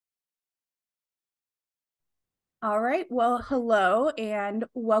All right. Well, hello and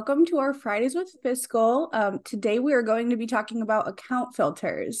welcome to our Fridays with Fiscal. Today we are going to be talking about account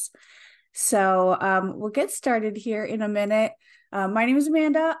filters. We'll get started here in a minute. My name is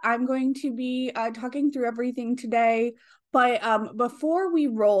Amanda. I'm going to be talking through everything today. But before we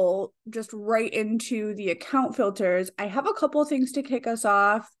roll just right into the account filters, I have a couple things to kick us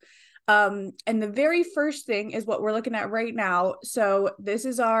off. And the very first thing is what we're looking at right now. So this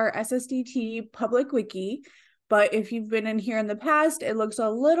is our SSDT public wiki. But if you've been in here in the past, it looks a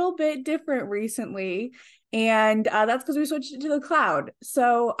little bit different recently. And that's because we switched it to the cloud.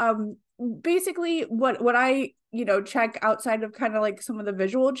 Basically what I, check outside of kind of like some of the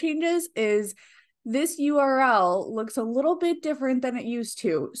visual changes is this URL looks a little bit different than it used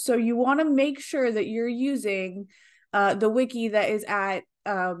to. So you want to make sure that you're using the wiki that is at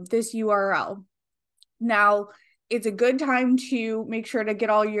this URL. Now, it's a good time to make sure to get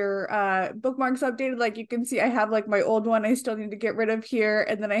all your bookmarks updated. Like you can see, I have like my old one I still need to get rid of here.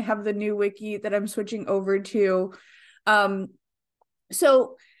 And then I have the new wiki that I'm switching over to.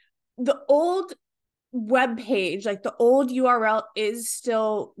 So the old web page, like the old URL is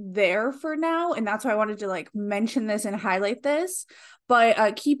still there for now. And that's why I wanted to like mention this and highlight this.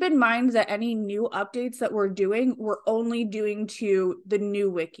 But keep in mind that any new updates that we're doing, we're only doing to the new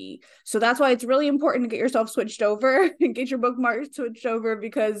wiki. So that's why it's really important to get yourself switched over and get your bookmarks switched over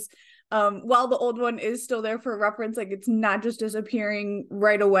because while the old one is still there for reference, like it's not just disappearing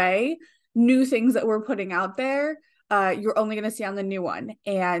right away. New things that we're putting out there, you're only going to see on the new one.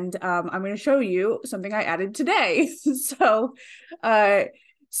 And I'm going to show you something I added today.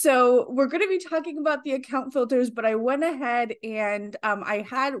 So we're going to be talking about the account filters, but I went ahead and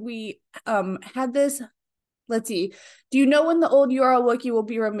we had this. Let's see. Do you know when the old URL wiki will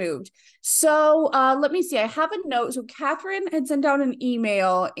be removed? So let me see. I have a note. So Catherine had sent out an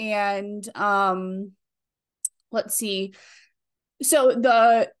email and let's see. So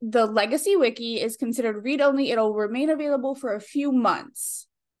the legacy wiki is considered read-only. It'll remain available for a few months.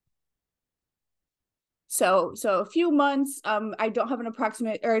 So a few months. I don't have an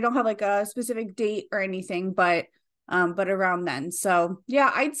approximate, or I don't have like a specific date or anything, but around then. So yeah,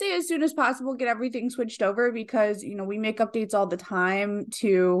 I'd say as soon as possible, get everything switched over because we make updates all the time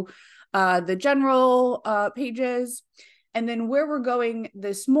to the general pages. And then where we're going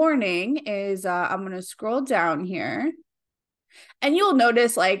this morning is I'm gonna scroll down here. And you'll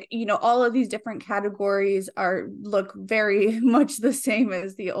notice like, all of these different categories look very much the same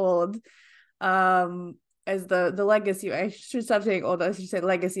as the old as the legacy. I should stop saying old, I should say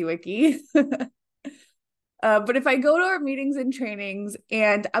legacy wiki. But if I go to our meetings and trainings,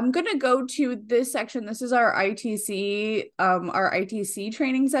 and I'm gonna go to this section, this is our ITC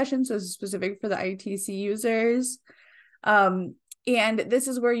training session, so it's specific for the ITC users. And this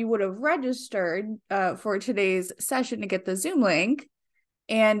is where you would have registered for today's session to get the Zoom link.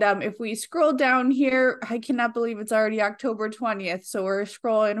 And if we scroll down here, I cannot believe it's already October 20th. So we're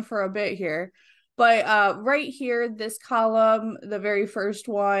scrolling for a bit here. But right here, this column, the very first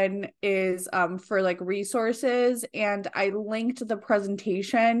one is for like resources. And I linked the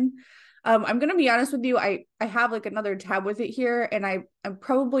presentation. I'm going to be honest with you. I have like another tab with it here and I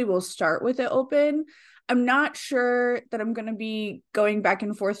probably will start with it open. I'm not sure that I'm going to be going back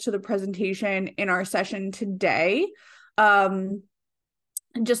and forth to the presentation in our session today.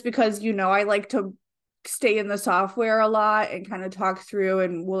 Just because, I like to stay in the software a lot and kind of talk through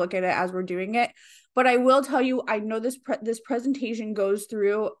and we'll look at it as we're doing it. But I will tell you, I know this presentation goes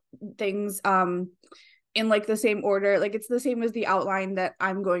through things in like the same order, like it's the same as the outline that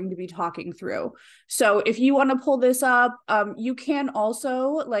I'm going to be talking through. So if you want to pull this up, you can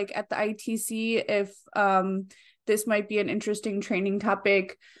also like at the ITC, if this might be an interesting training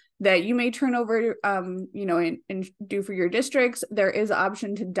topic that you may turn over, and do for your districts, there is an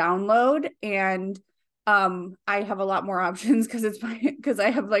option to download. And I have a lot more options because I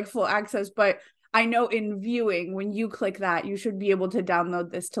have like full access, but I know in viewing, when you click that, you should be able to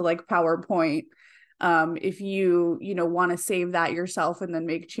download this to like PowerPoint. If you want to save that yourself and then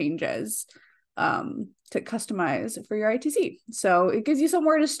make changes to customize for your ITC. So it gives you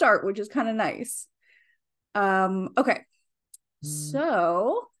somewhere to start, which is kind of nice. Okay.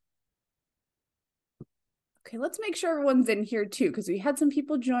 Okay, let's make sure everyone's in here too, because we had some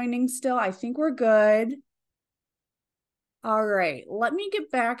people joining still. I think we're good. All right, let me get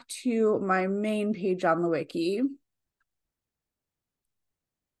back to my main page on the wiki.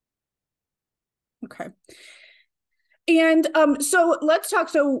 Okay. And so let's talk.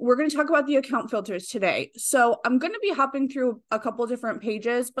 So we're going to talk about the account filters today. So I'm going to be hopping through a couple different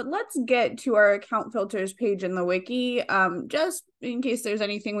pages, but let's get to our account filters page in the wiki, just in case there's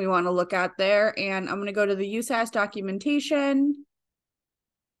anything we want to look at there. And I'm going to go to the USAS documentation.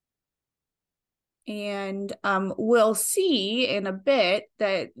 And we'll see in a bit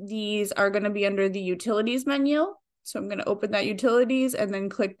that these are going to be under the utilities menu. So I'm going to open that utilities and then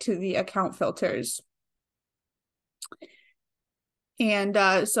click to the account filters. And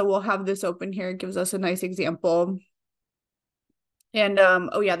so we'll have this open here. It gives us a nice example. And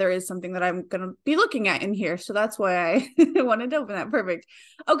oh yeah, there is something that I'm going to be looking at in here. So that's why I wanted to open that. Perfect.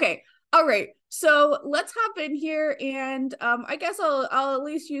 Okay. All right. So let's hop in here, and I guess I'll at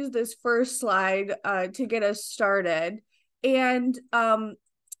least use this first slide to get us started. And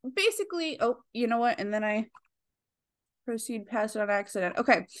basically, oh, you know what? And then I proceed past it on accident.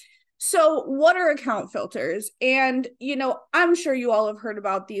 Okay. So what are account filters? And, you know, I'm sure you all have heard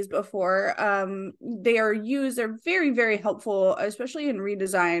about these before. They are used, they're very, very helpful, especially in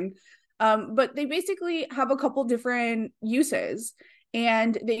redesign. But they basically have a couple different uses,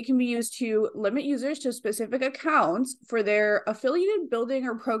 and they can be used to limit users to specific accounts for their affiliated building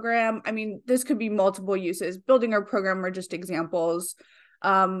or program. I mean, this could be multiple uses. Building or program are just examples.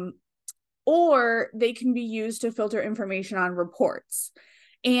 Or they can be used to filter information on reports.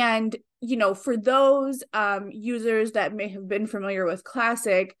 And, you know, for those users that may have been familiar with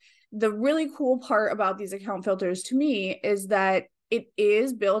Classic, the really cool part about these account filters to me is that it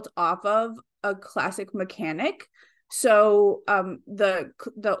is built off of a Classic mechanic. So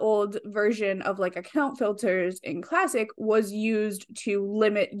the old version of like account filters in Classic was used to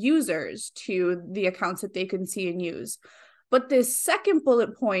limit users to the accounts that they can see and use. But this second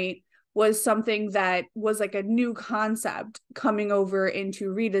bullet point was something that was like a new concept coming over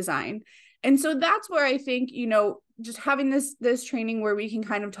into redesign. And so that's where I think, you know, just having this training where we can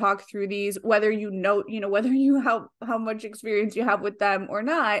kind of talk through these, whether you know, whether you how much experience you have with them or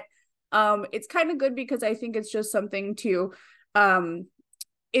not, it's kind of good because I think it's just something to,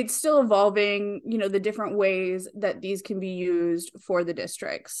 it's still evolving, you know, the different ways that these can be used for the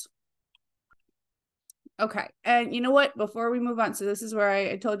districts. Okay, and you know what? Before we move on, so this is where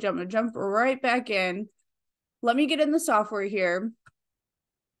I told you I'm going to jump right back in. Let me get in the software here.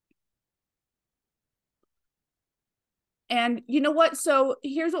 And you know what? So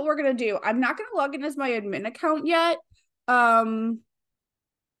here's what we're going to do. I'm not going to log in as my admin account yet. Let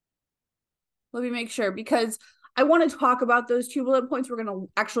me make sure, because I want to talk about those 2 bullet points. We're going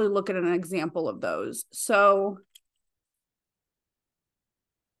to actually look at an example of those. So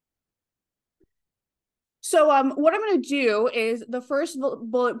what I'm going to do is the first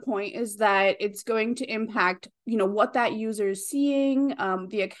bullet point is that it's going to impact, you know, what that user is seeing,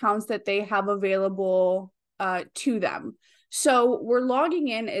 the accounts that they have available to them. So we're logging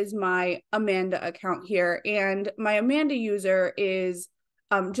in as my Amanda account here, and my Amanda user is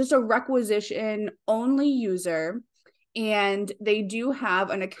just a requisition only user, and they do have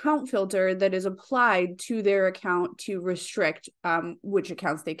an account filter that is applied to their account to restrict which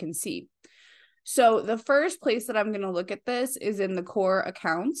accounts they can see. So the first place that I'm going to look at this is in the core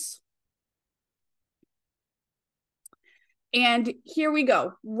accounts. And here we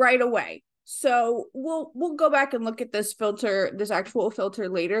go right away. So we'll go back and look at this filter, this actual filter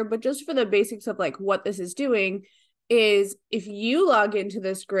later, but just for the basics of like what this is doing is if you log into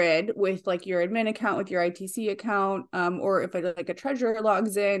this grid with like your admin account, with your ITC account, or if like a treasurer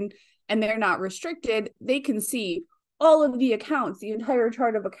logs in and they're not restricted, they can see all of the accounts, the entire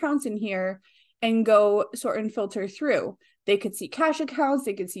chart of accounts in here, and go sort and filter through. They could see cash accounts,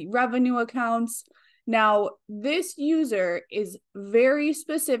 they could see revenue accounts. Now, this user is very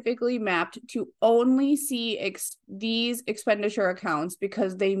specifically mapped to only see these expenditure accounts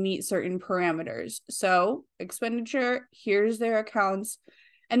because they meet certain parameters. So expenditure, here's their accounts.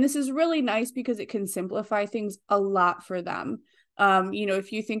 And this is really nice because it can simplify things a lot for them. You know,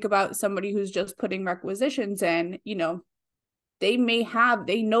 if you think about somebody who's just putting requisitions in, you know, they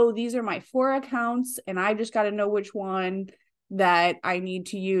know these are my 4 accounts and I just got to know which one that I need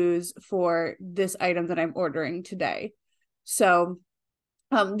to use for this item that I'm ordering today. So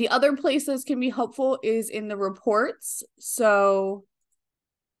the other places can be helpful is in the reports. So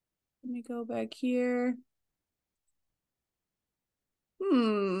let me go back here.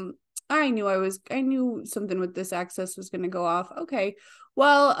 I knew something with this access was going to go off. Okay.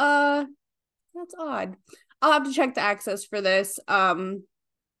 Well, that's odd. I'll have to check the access for this.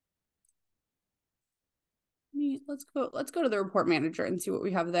 Let's go to the report manager and see what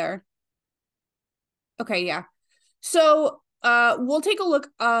we have there. Okay, yeah. So we'll take a look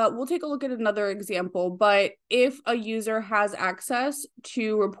at another example, but if a user has access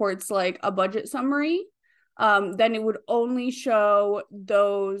to reports like a budget summary, then it would only show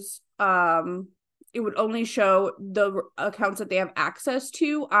those it would only show the accounts that they have access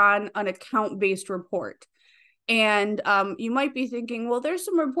to on an account-based report. And you might be thinking, well, there's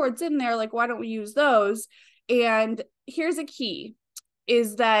some reports in there, like, why don't we use those? And here's a key,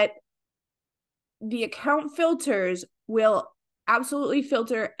 is that the account filters will absolutely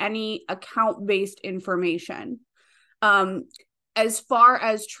filter any account-based information. As far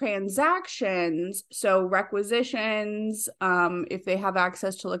as transactions, so requisitions, if they have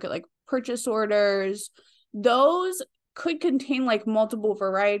access to look at like purchase orders, those could contain like multiple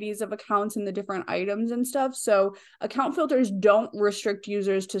varieties of accounts and the different items and stuff. So account filters don't restrict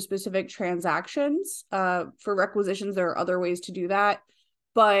users to specific transactions. For requisitions, there are other ways to do that.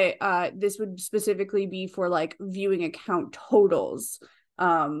 But this would specifically be for like viewing account totals.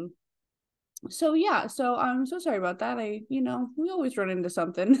 So yeah, so I'm so sorry about that. We always run into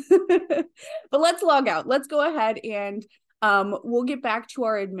something. But let's log out. Let's go ahead and we'll get back to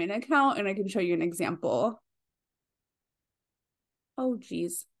our admin account and I can show you an example. Oh,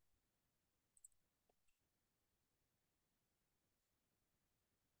 geez.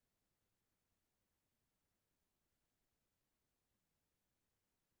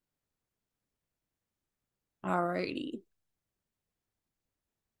 Alrighty.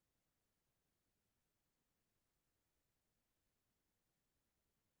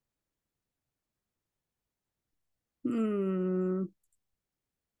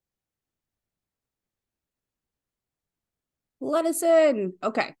 Let us in.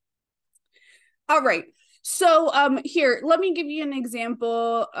 Okay. All right. So here, let me give you an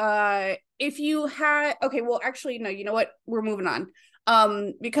example. If you had, okay, well, actually, no, you know what? We're moving on.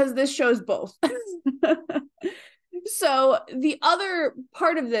 Because this shows both. So the other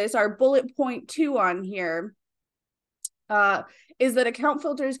part of this, our bullet point 2 on here, is that account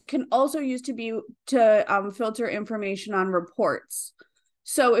filters can also use to filter information on reports.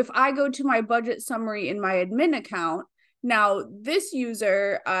 So if I go to my budget summary in my admin account, now this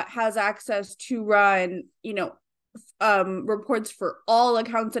user has access to run, reports for all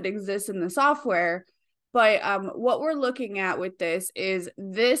accounts that exist in the software. But what we're looking at with this is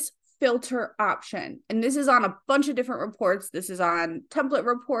this filter option. And this is on a bunch of different reports. This is on template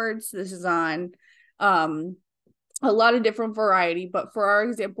reports. This is on a lot of different variety. But for our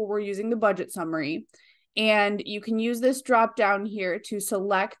example, we're using the budget summary. And you can use this drop down here to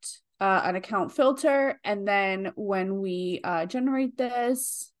select an account filter. And then when we generate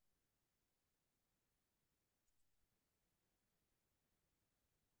this,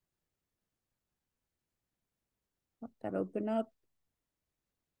 let that open up.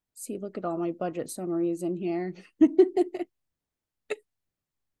 See, look at all my budget summaries in here.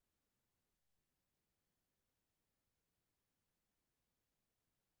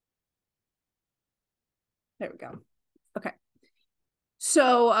 There we go. Okay.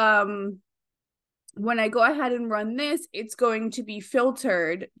 So when I go ahead and run this, it's going to be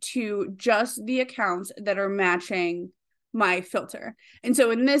filtered to just the accounts that are matching my filter. And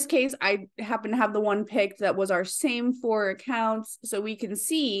so in this case, I happen to have the one picked that was our same 4 accounts. So we can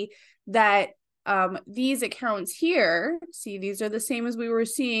see that these accounts here, see, these are the same as we were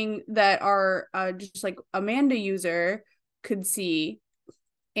seeing that our just like Amanda user could see.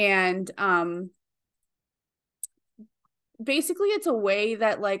 And basically it's a way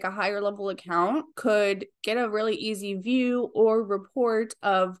that like a higher level account could get a really easy view or report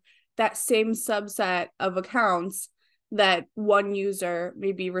of that same subset of accounts that one user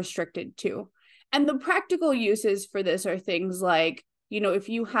may be restricted to. And the practical uses for this are things like, if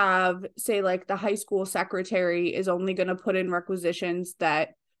you have, say, like the high school secretary is only going to put in requisitions that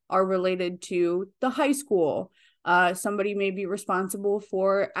are related to the high school. Somebody may be responsible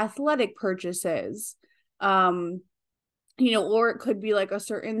for athletic purchases. Or it could be like a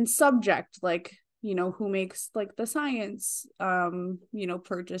certain subject, like, who makes like the science,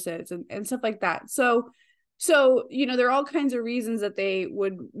 purchases and stuff like that. So, there are all kinds of reasons that they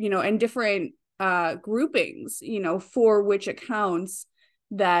would, and different groupings, for which accounts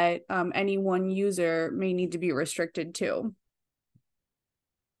that any one user may need to be restricted to.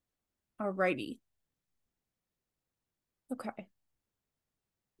 Alrighty. Okay.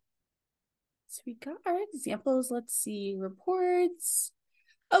 So we got our examples. Let's see, reports.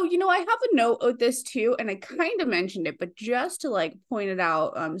 Oh, I have a note of this too, and I kind of mentioned it, but just to like point it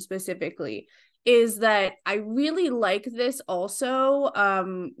out specifically, is that I really like this also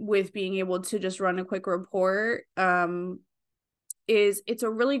with being able to just run a quick report. It's a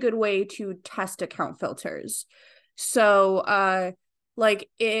really good way to test account filters. So like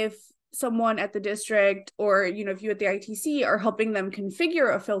if someone at the district, or if you at the ITC are helping them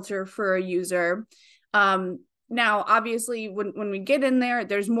configure a filter for a user, now obviously when we get in there,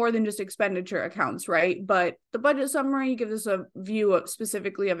 there's more than just expenditure accounts, right? But the budget summary gives us a view of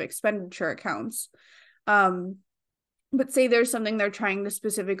specifically of expenditure accounts. But say there's something they're trying to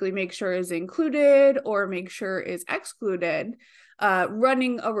specifically make sure is included or make sure is excluded,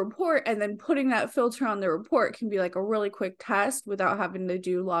 running a report and then putting that filter on the report can be like a really quick test without having to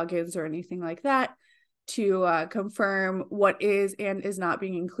do logins or anything like that to confirm what is and is not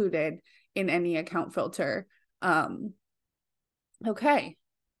being included in any account filter. Okay.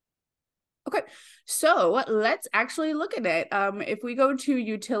 Okay, so let's actually look at it. If we go to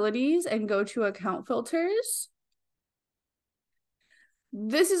utilities and go to account filters,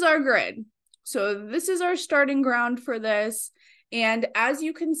 this is our grid. So this is our starting ground for this. And as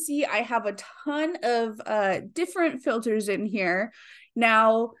you can see, I have a ton of different filters in here.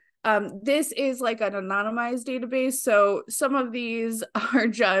 Now, this is like an anonymized database. So some of these are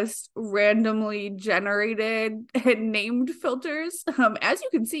just randomly generated and named filters. As you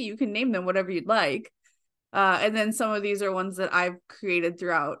can see, you can name them whatever you'd like. And then some of these are ones that I've created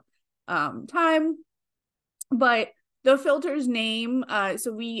throughout time. But the filter's name,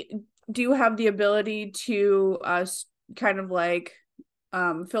 so we do have the ability to kind of like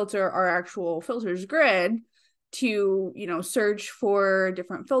filter our actual filters grid to, search for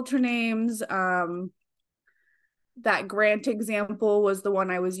different filter names. That grant example was the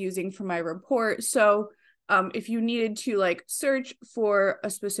one I was using for my report. So if you needed to like search for a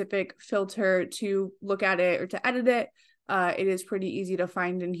specific filter to look at it or to edit it, it is pretty easy to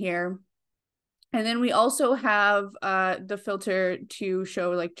find in here. And then we also have the filter to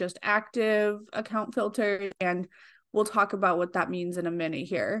show like just active account filters, and we'll talk about what that means in a minute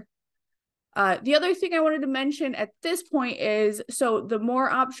here. The other thing I wanted to mention at this point is, so the more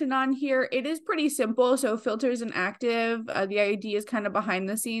option on here, it is pretty simple. So filters and active, the ID is kind of behind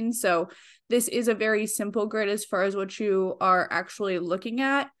the scenes. So this is a very simple grid as far as what you are actually looking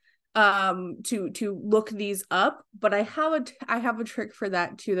at to look these up, but I have a trick for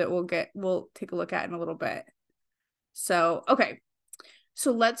that too that we'll take a look at in a little bit. So okay,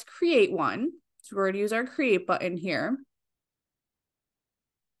 so let's create one. So we're going to use our create button here.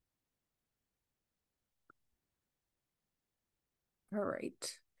 All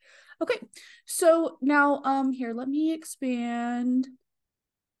right. Okay, so now here, let me expand.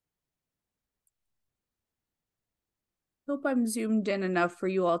 Hope I'm zoomed in enough for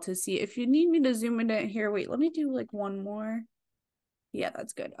you all to see. If you need me to zoom in here, wait, let me do like one more. Yeah,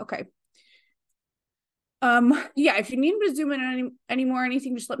 that's good. Okay. Yeah, if you need me to zoom in any more or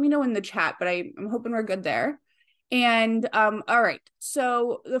anything, just let me know in the chat, but I'm hoping we're good there. And all right,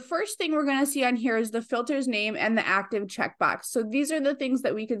 so the first thing we're going to see on here is the filter's name and the active checkbox. So these are the things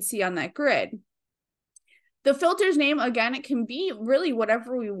that we can see on that grid. The filter's name, again, it can be really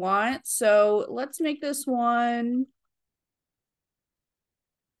whatever we want. So let's make this one.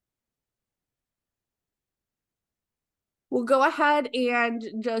 We'll go ahead and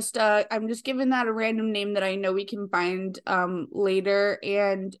just, I'm just giving that a random name that I know we can find later.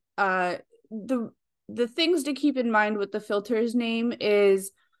 And the things to keep in mind with the filter's name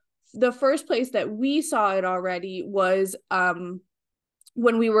is the first place that we saw it already was when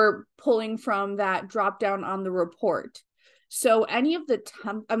we were pulling from that drop down on the report. So any of the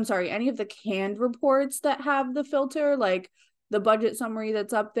any of the canned reports that have the filter, like the budget summary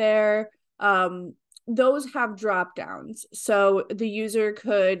that's up there, those have drop downs. So the user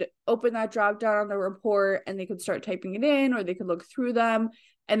could open that drop down on the report and they could start typing it in, or they could look through them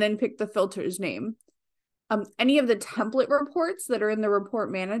and then pick the filter's name. Any of the template reports that are in the report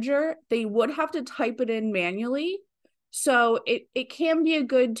manager, they would have to type it in manually. So it can be a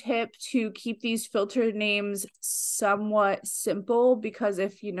good tip to keep these filter names somewhat simple, because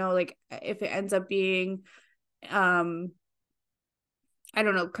if, like if it ends up being, I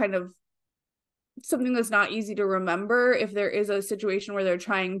don't know, kind of something that's not easy to remember, if there is a situation where they're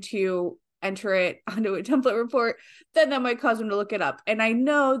trying to enter it onto a template report, then that might cause them to look it up. And I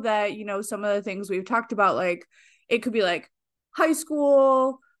know that, some of the things we've talked about, like it could be like high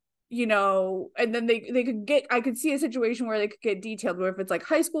school, and then they could get, I could see a situation where they could get detailed, where if it's like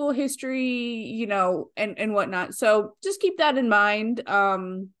high school history, and whatnot. So just keep that in mind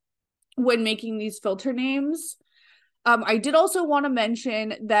when making these filter names. I did also want to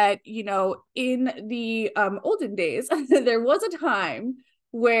mention that, in the olden days, there was a time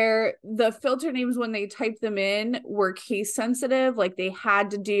where the filter names, when they typed them in, were case sensitive. Like they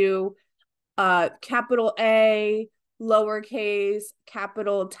had to do capital A, lowercase,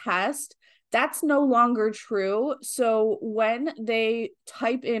 capital test. That's no longer true. So when they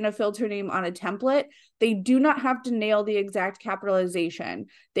type in a filter name on a template, they do not have to nail the exact capitalization.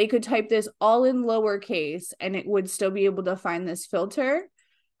 They could type this all in lowercase and it would still be able to find this filter.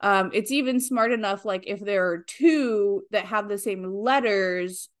 It's even smart enough, like if there are two that have the same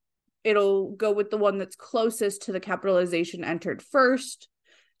letters, it'll go with the one that's closest to the capitalization entered first.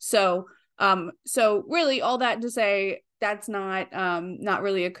 So really all that to say, that's not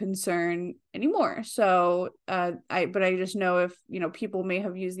really a concern anymore. So but I just know if, you know, people may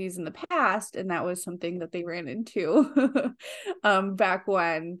have used these in the past and that was something that they ran into back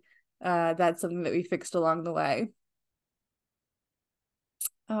when. That's something that we fixed along the way.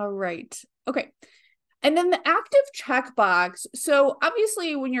 All right. Okay. And then the active checkbox. So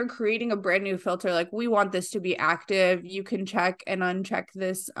obviously when you're creating a brand new filter, like we want this to be active, you can check and uncheck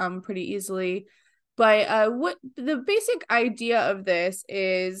this pretty easily. But what the basic idea of this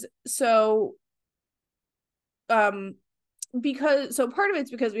is, so because part of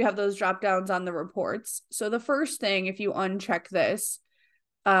it's because we have those drop downs on the reports. So the first thing, if you uncheck this,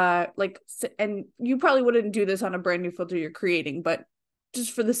 and you probably wouldn't do this on a brand new filter you're creating, but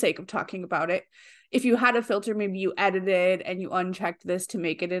just for the sake of talking about it, if you had a filter, maybe you edited and you unchecked this to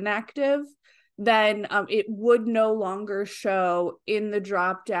make it inactive, then it would no longer show in the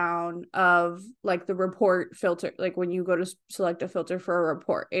drop down of like the report filter. Like when you go to select a filter for a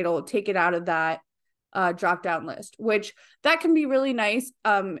report, it'll take it out of that drop down list, which that can be really nice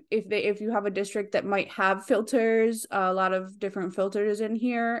if you have a district that might have filters, a lot of different filters in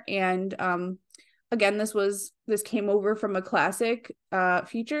here. And again, this came over from a classic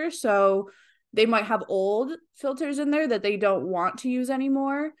feature, so they might have old filters in there that they don't want to use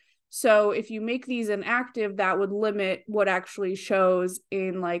anymore. So if you make these inactive, that would limit what actually shows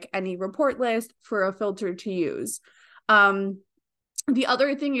in like any report list for a filter to use. The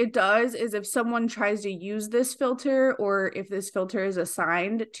other thing it does is if someone tries to use this filter, or if this filter is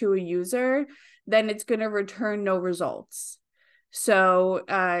assigned to a user, then it's going to return no results. So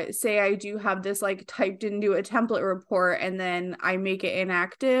say I do have this like typed into a template report and then I make it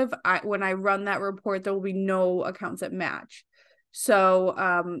inactive, when I run that report, there will be no accounts that match.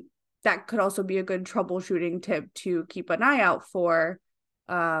 So that could also be a good troubleshooting tip to keep an eye out for,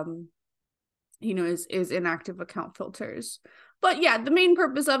 is inactive account filters. But yeah, the main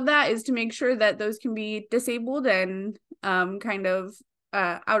purpose of that is to make sure that those can be disabled and kind of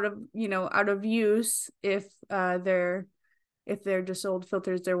out of use if they're just old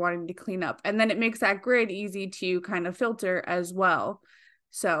filters they're wanting to clean up. And then it makes that grid easy to kind of filter as well.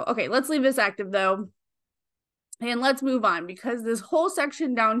 So, okay, let's leave this active though. And let's move on, because this whole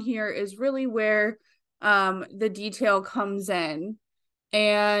section down here is really where the detail comes in.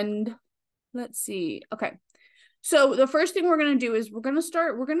 And let's see. Okay. So the first thing we're going to do is we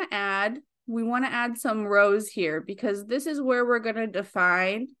want to add some rows here, because this is where we're going to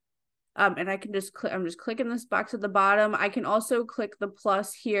define, and I can just I'm just clicking this box at the bottom. I can also click the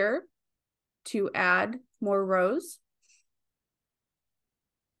plus here to add more rows.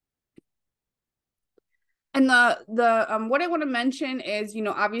 And what I want to mention is,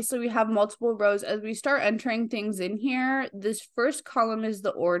 obviously we have multiple rows. As we start entering things in here, this first column is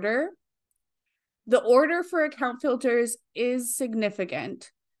the order. The order for account filters is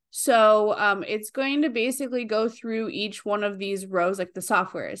significant. So it's going to basically go through each one of these rows, like the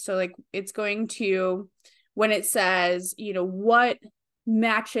software. So like it's going to, when it says, what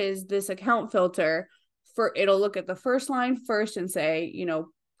matches this account filter, it'll look at the first line first and say,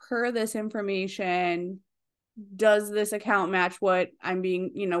 per this information, does this account match what I'm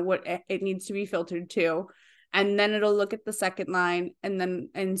being, what it needs to be filtered to? And then it'll look at the second line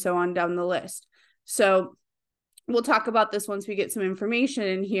and so on down the list. So we'll talk about this once we get some information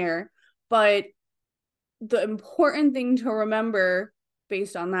in here, but the important thing to remember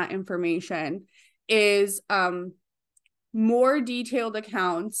based on that information is more detailed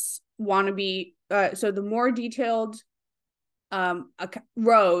accounts want to be, so the more detailed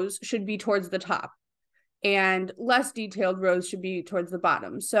rows should be towards the top, and less detailed rows should be towards the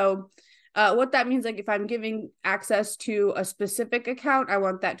bottom. So what that means, like if I'm giving access to a specific account, I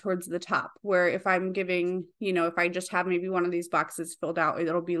want that towards the top, where if I'm giving, if I just have maybe one of these boxes filled out,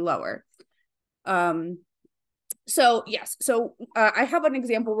 it'll be lower. So yes, so I have an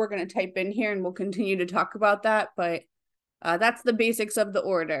example we're going to type in here and we'll continue to talk about that, but that's the basics of the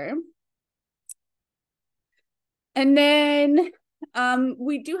order. And then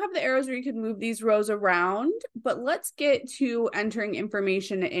we do have the arrows where you can move these rows around, but let's get to entering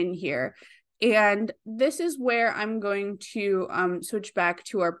information in here. And this is where I'm going to switch back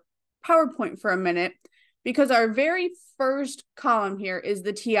to our PowerPoint for a minute, because our very first column here is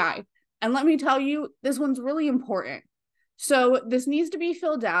the TI. And let me tell you, this one's really important. So this needs to be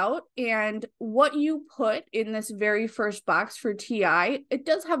filled out, and what you put in this very first box for TI, it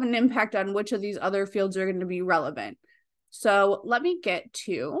does have an impact on which of these other fields are going to be relevant. So let me get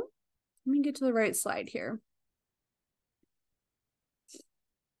to the right slide here.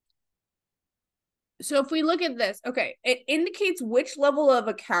 So if we look at this, okay, it indicates which level of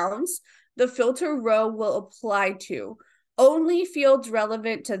accounts the filter row will apply to. Only fields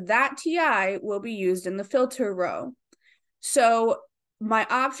relevant to that TI will be used in the filter row. So my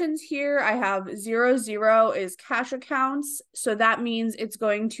options here, I have 00 is cash accounts. So that means it's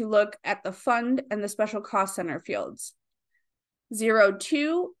going to look at the fund and the special cost center fields.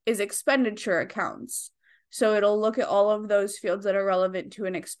 02 is expenditure accounts. So it'll look at all of those fields that are relevant to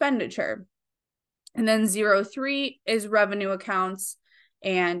an expenditure. And then 03 is revenue accounts,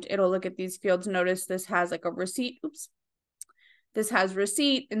 and it'll look at these fields. Notice this has like a receipt. Oops. This has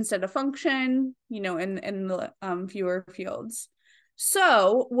receipt instead of function, in the fewer fields.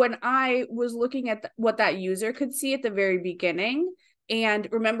 So when I was looking at what that user could see at the very beginning, and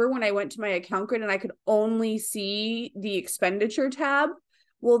remember when I went to my account grid and I could only see the expenditure tab,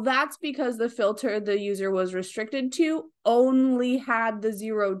 well, that's because the filter the user was restricted to only had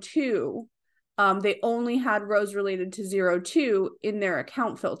the 02. They only had rows related to 02 in their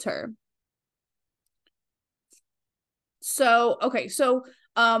account filter. So, okay, so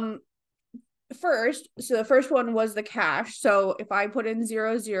the first one was the cash. So if I put in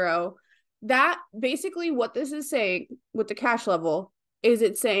 00, that basically what this is saying with the cash level is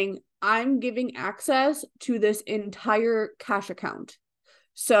it's saying I'm giving access to this entire cash account.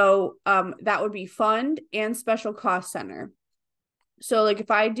 So that would be fund and special cost center. So like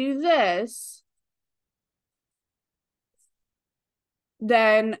if I do this,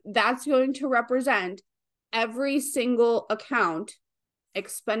 then that's going to represent every single account,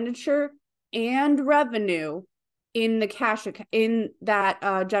 expenditure and revenue in the cash account, in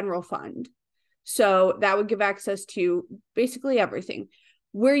that general fund. So that would give access to basically everything.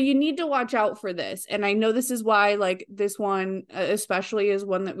 Where you need to watch out for this, and I know this is why like this one especially is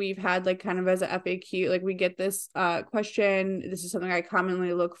one that we've had like kind of as a FAQ, like we get this question. This is something I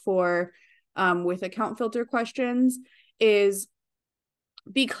commonly look for with account filter questions, is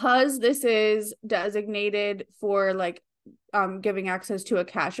because this is designated for like giving access to a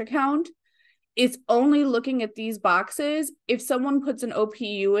cash account, it's only looking at these boxes. If someone puts an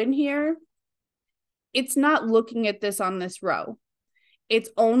OPU in here, it's not looking at this on this row. It's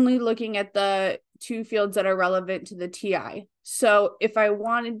only looking at the two fields that are relevant to the TI. So if I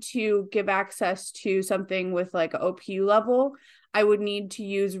wanted to give access to something with like an OPU level, I would need to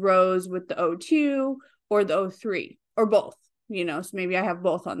use rows with the 02 or the 03 or both. So maybe I have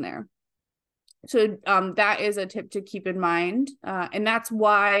both on there. So that is a tip to keep in mind. And that's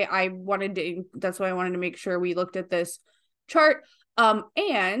why I wanted to make sure we looked at this chart.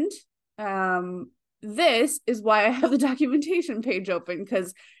 And this is why I have the documentation page open,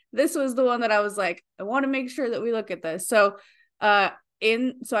 because this was the one that I was like, I want to make sure that we look at this. So I'm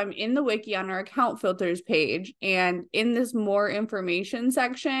in the wiki on our account filters page, and in this more information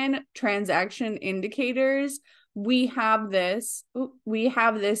section, transaction indicators, we have this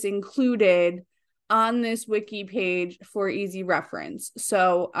included on this wiki page for easy reference.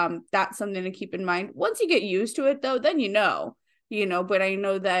 So that's something to keep in mind. Once you get used to it though, then but I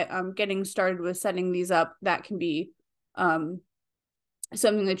know that getting started with setting these up, that can be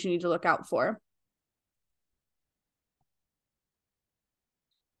something that you need to look out for.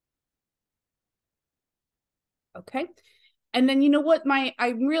 Okay. And then what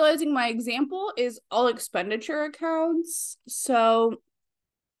I'm realizing my example is all expenditure accounts. So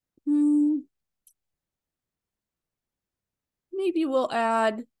maybe we'll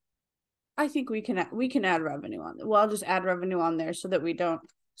add, I think we can add revenue on there. Well, I'll just add revenue on there so that we don't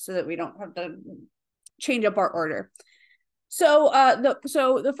have to change up our order. So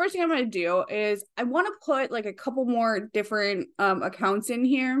the first thing I'm going to do is I want to put like a couple more different accounts in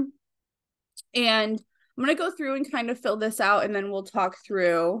here, and I'm going to go through and kind of fill this out, and then we'll talk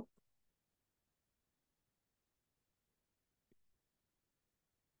through.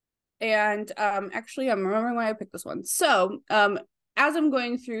 And actually, I'm remembering why I picked this one. So as I'm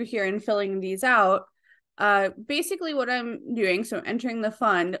going through here and filling these out, basically what I'm doing, so entering the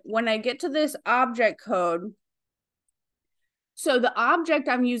fund, when I get to this object code, so the object,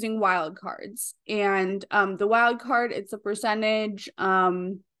 I'm using wildcards, and the wildcard, it's a percentage.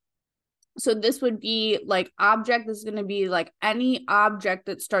 So this would be like object, this is going to be like any object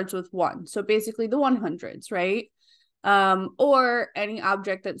that starts with 1. So basically the 100s, right? Or any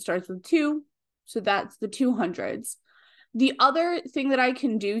object that starts with 2. So that's the 200s. The other thing that I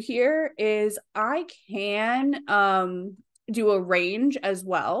can do here is I can do a range as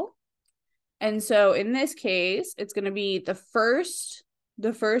well. And so in this case, it's going to be the first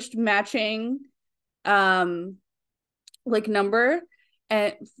matching like number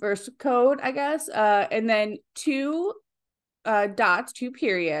and first code, I guess, and then two dots, two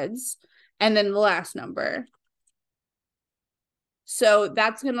periods, and then the last number. So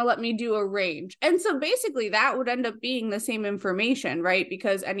that's going to let me do a range. And so basically that would end up being the same information, right?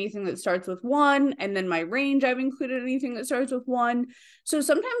 Because anything that starts with 1, and then my range, I've included anything that starts with 1. So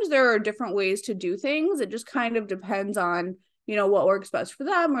sometimes there are different ways to do things. It just kind of depends on, you know, what works best for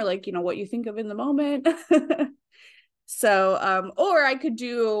them, or like, you know, what you think of in the moment. So, or I could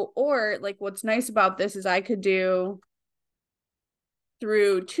do, or like what's nice about this is I could do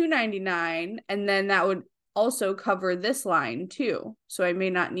through 299, and then that would also cover this line too. So I may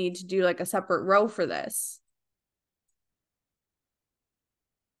not need to do like a separate row for this,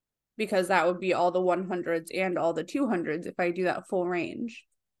 because that would be all the 100s and all the 200s if I do that full range.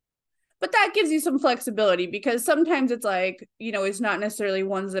 But that gives you some flexibility, because sometimes it's like, you know, it's not necessarily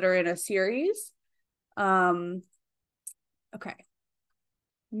ones that are in a series. Okay.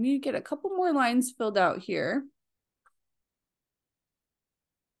 Let me get a couple more lines filled out here.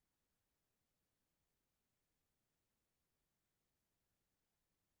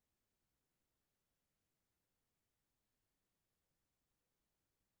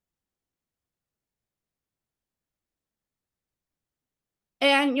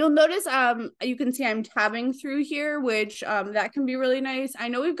 And you'll notice, you can see I'm tabbing through here, which that can be really nice. I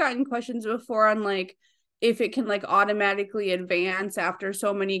know we've gotten questions before on like if it can like automatically advance after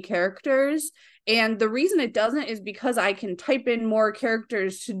so many characters. And the reason it doesn't is because I can type in more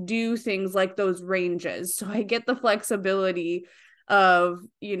characters to do things like those ranges. So I get the flexibility of,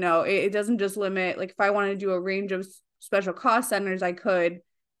 you know, it doesn't just limit, like if I want to do a range of special cost centers, I could,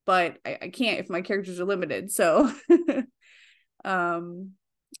 but I can't if my characters are limited. So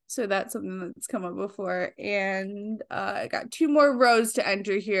so that's something that's come up before. And I got 2 more rows to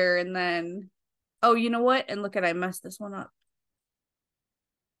enter here, and then, oh, you know what, and look at, I messed this one up.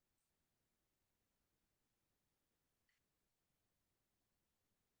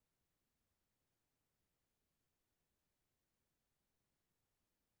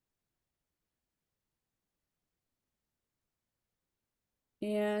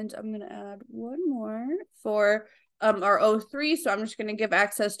 And I'm going to add one more for our O3. So I'm just going to give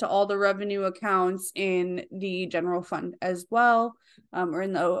access to all the revenue accounts in the general fund as well, or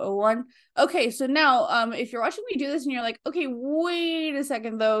in the 001. Okay, so now if you're watching me do this and you're like, okay, wait a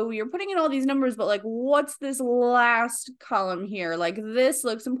second though, you're putting in all these numbers, but like, what's this last column here? Like, this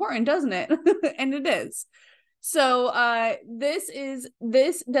looks important, doesn't it? And it is. So this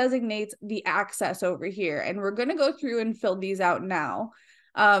designates the access over here, and we're going to go through and fill these out now.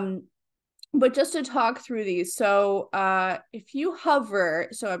 But just to talk through these, so if you hover,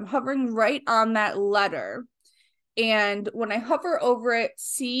 so I'm hovering right on that letter, and when I hover over it,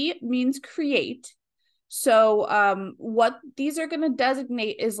 C means create. So what these are going to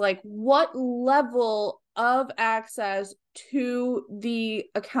designate is like what level of access to the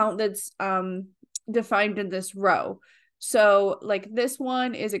account that's defined in this row. So like this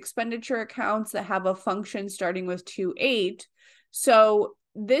one is expenditure accounts that have a function starting with 28. So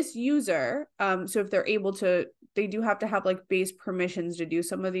this user, so if they're able to, they do have to have like base permissions to do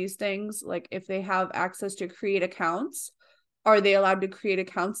some of these things. Like if they have access to create accounts, are they allowed to create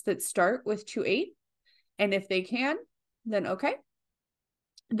accounts that start with 28? And if they can, then okay.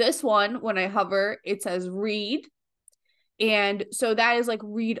 This one, when I hover, it says read. And so that is like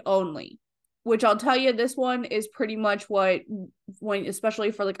read only, which I'll tell you, this one is pretty much what, when,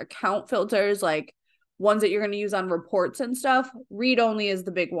 especially for like account filters, like ones that you're going to use on reports and stuff, read only is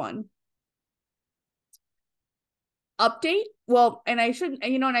the big one. Update, well, and I shouldn't,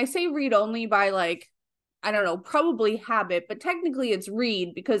 you know, and I say read only by like, I don't know, probably habit, but technically it's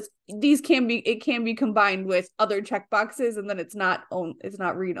read, because these can be, it can be combined with other checkboxes, and then it's not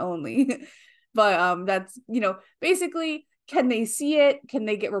read only. But that's, you know, basically, can they see it? Can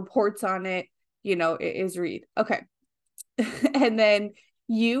they get reports on it? You know, it is read. Okay. And then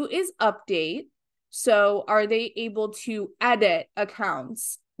U is update. So are they able to edit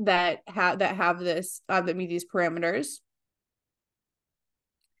accounts that have this, that meet these parameters?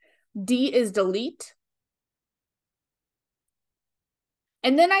 D is delete.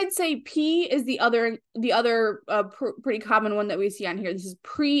 And then I'd say P is the other pretty common one that we see on here. This is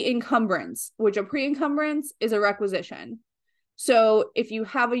pre-encumbrance, which a pre-encumbrance is a requisition. So if you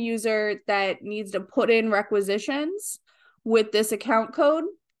have a user that needs to put in requisitions with this account code,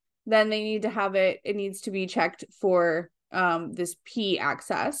 then they need to have it needs to be checked for this P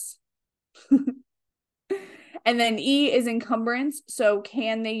access. And then E is encumbrance. So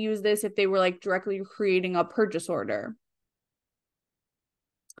can they use this if they were like directly creating a purchase order?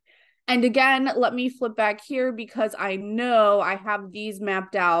 And again, let me flip back here because I know I have these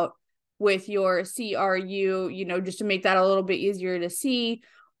mapped out with your CRU, you know, just to make that a little bit easier to see.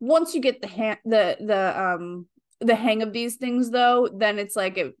 Once you get the hang of these things though, then it's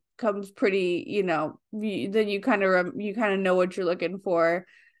like it comes pretty, you know, then you kind of know what you're looking for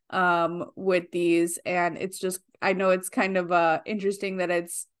with these. And it's just, I know it's kind of interesting that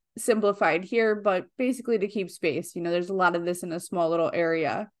it's simplified here, but basically to keep space, you know, there's a lot of this in a small little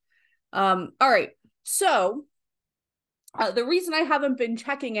area. All right, so the reason I haven't been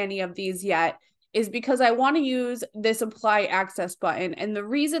checking any of these yet is because I want to use this apply access button. And the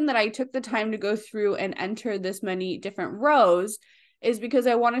reason that I took the time to go through and enter this many different rows is because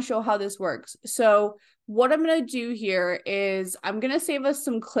I want to show how this works. So what I'm going to do here is I'm going to save us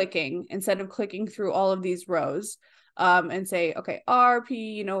some clicking instead of clicking through all of these rows and say, okay, RP,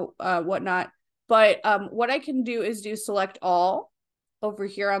 you know, whatnot. But what I can do is do select all over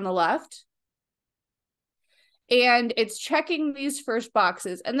here on the left. And it's checking these first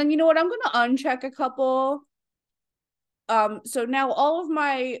boxes. And then, you know what, I'm going to uncheck a couple. So now all of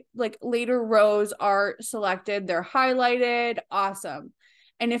my like later rows are selected. They're highlighted. Awesome.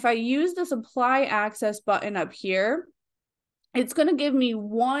 And if I use this apply access button up here, it's going to give me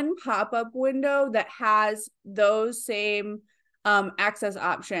one pop-up window that has those same access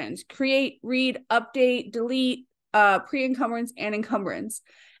options: create, read, update, delete, pre-encumbrance, and encumbrance.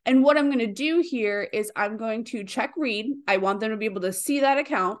 And what I'm going to do here is I'm going to check read. I want them to be able to see that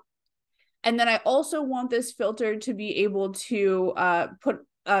account. And then I also want this filter to be able to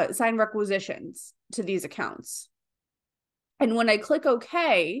assign requisitions to these accounts. And when I click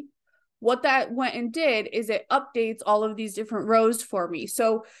OK, what that went and did is it updates all of these different rows for me.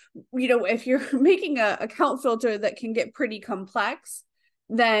 So, you know, if you're making an account filter that can get pretty complex,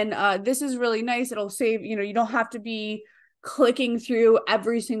 then this is really nice. It'll save, you know, you don't have to be clicking through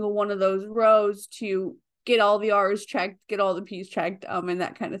every single one of those rows to get all the R's checked, get all the P's checked, and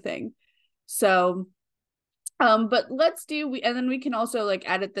that kind of thing. So, but let's do, and then we can also like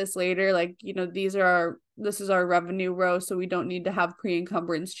edit this later. Like, you know, this is our revenue row, so we don't need to have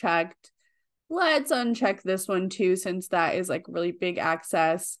pre-encumbrance checked. Let's uncheck this one too, since that is like really big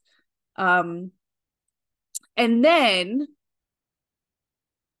access. And then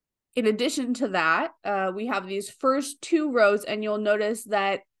in addition to that, we have these first two rows, and you'll notice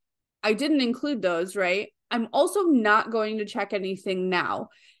that I didn't include those, right? I'm also not going to check anything now.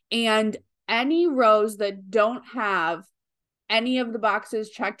 And any rows that don't have any of the boxes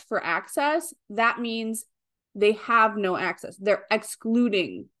checked for access, that means they have no access. They're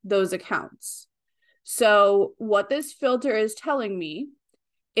excluding those accounts. So what this filter is telling me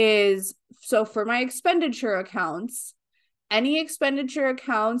is, so for my expenditure accounts, any expenditure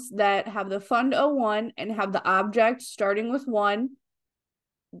accounts that have the fund 01 and have the object starting with 1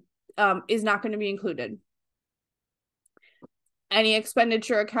 is not going to be included. Any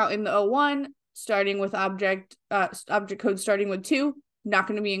expenditure account in the 01 starting with object code starting with 2, not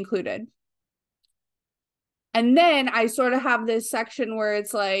going to be included. And then I sort of have this section where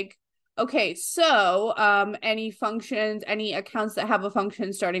it's like, okay, so any functions, any accounts that have a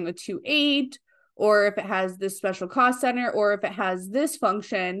function starting with 2.8, or if it has this special cost center, or if it has this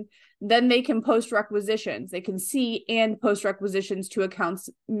function, then they can post requisitions. They can see and post requisitions to accounts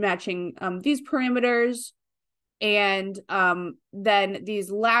matching these parameters. And then these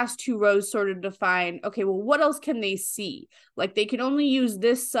last two rows sort of define, okay, well, what else can they see? Like they can only use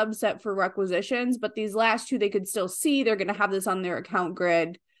this subset for requisitions, but these last two they could still see. They're going to have this on their account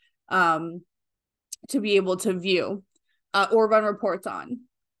grid to be able to view or run reports on.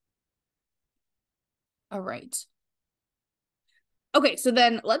 All right. Okay, so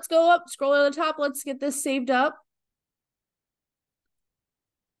then let's go up, scroll to the top. Let's get this saved up.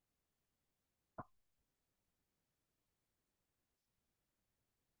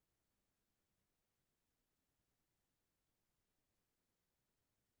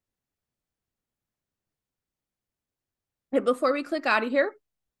 Okay, before we click out of here,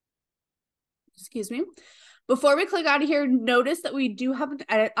 excuse me, before we click out of here, notice that we do have an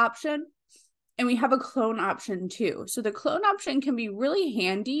edit option and we have a clone option too. So the clone option can be really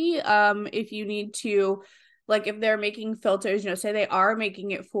handy if you need to, like if they're making filters, you know, say they are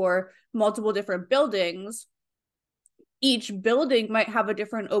making it for multiple different buildings. Each building might have a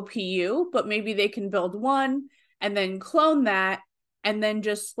different OPU, but maybe they can build one and then clone that and then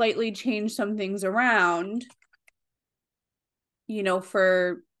just slightly change some things around, you know,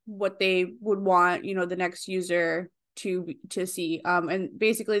 for what they would want, you know, the next user to see. And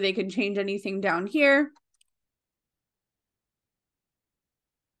basically they can change anything down here.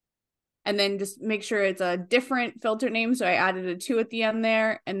 And then just make sure it's a different filter name. So I added a 2 at the end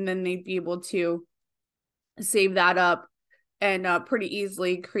there, and then they'd be able to save that up and pretty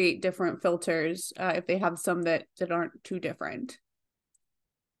easily create different filters if they have some that aren't too different.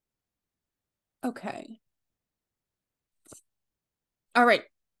 Okay. All right.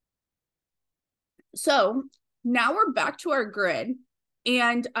 So now we're back to our grid.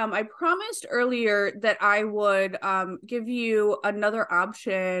 And I promised earlier that I would give you another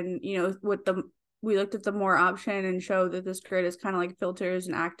option, you know, we looked at the more option and show that this grid is kind of like filters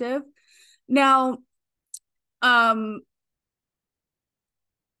and active. Now,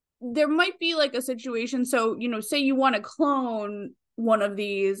 there might be like a situation. So, you know, say you want to clone one of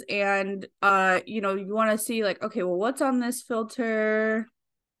these and, you know, you want to see like, okay, well, what's on this filter?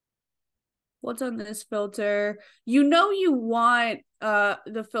 What's on this filter? You know, you want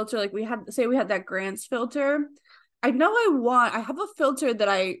the filter, like we had that grants filter. I know I have a filter that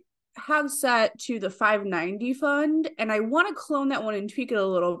I have set to the 590 fund, and I want to clone that one and tweak it a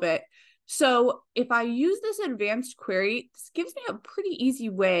little bit. So if I use this advanced query, this gives me a pretty easy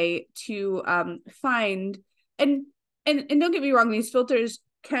way to find, and don't get me wrong, these filters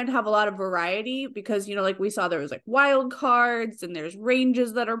can have a lot of variety because, you know, like we saw there was like wild cards and there's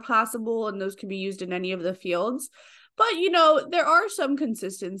ranges that are possible, and those can be used in any of the fields. But, you know, there are some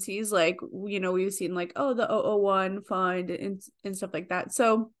consistencies, like, you know, we've seen like, oh, the 001 fund and stuff like that.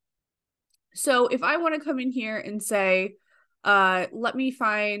 So if I want to come in here and say, let me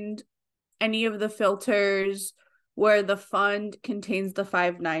find any of the filters where the fund contains the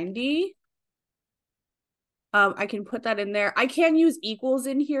 590, I can put that in there. I can use equals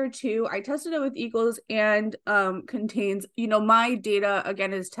in here too. I tested it with equals and contains, you know, my data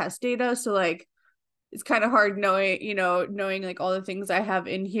again is test data. So like, it's kind of hard knowing like all the things I have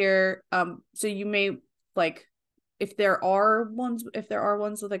in here. So you may like, if there are ones with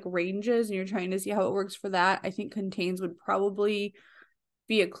like ranges and you're trying to see how it works for that, I think contains would probably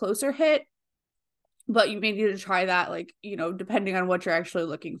be a closer hit. But you may need to try that, like, you know, depending on what you're actually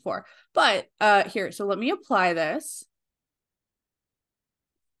looking for. But here, so let me apply this.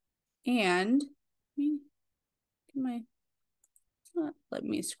 And let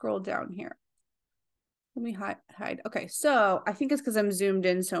me scroll down here. Let me hide. Okay, so I think it's because I'm zoomed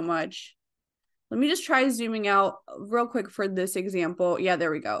in so much. Let me just try zooming out real quick for this example. Yeah,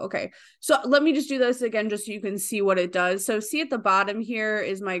 there we go. Okay, so let me just do this again just so you can see what it does. So see at the bottom here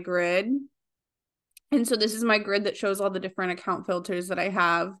is my grid. And so this is my grid that shows all the different account filters that I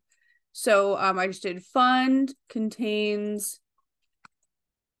have. So I just did fund contains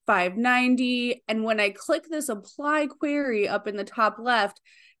 590. And when I click this apply query up in the top left,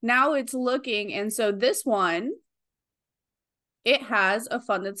 now it's looking. And so this one, it has a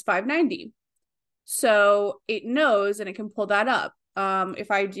fund that's 590. So it knows and it can pull that up.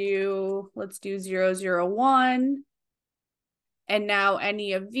 If I do, let's do 001. And now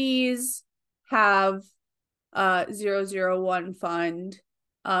any of these have 001 fund.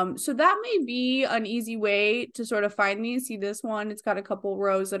 So that may be an easy way to sort of find these. See this one, it's got a couple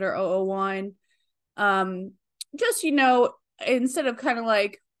rows that are 001. Just, you know, instead of kind of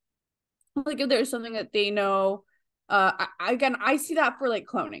like if there's something that they know, again, I see that for like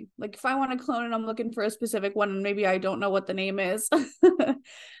cloning. Like if I want to clone and I'm looking for a specific one and maybe I don't know what the name is,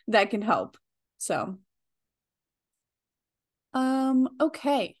 that can help. So,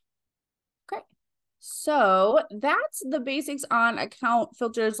 okay. Great. So that's the basics on account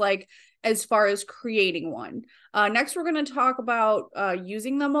filters, like as far as creating one. Next, we're going to talk about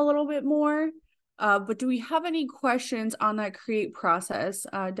using them a little bit more. But do we have any questions on that create process?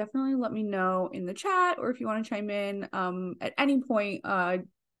 Definitely let me know in the chat, or if you want to chime in at any point,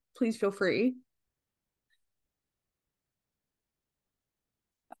 please feel free.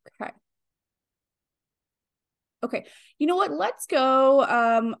 Okay. Okay, you know what? Let's go.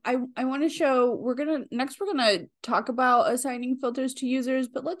 I want to show. We're gonna talk about assigning filters to users,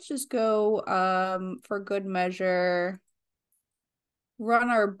 but let's just go for good measure.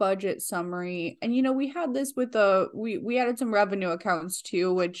 Run our budget summary, and you know we had this with we added some revenue accounts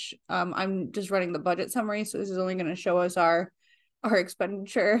too, which I'm just running the budget summary, so this is only going to show us our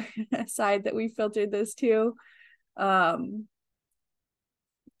expenditure side that we filtered this to. Open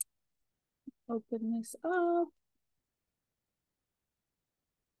this up.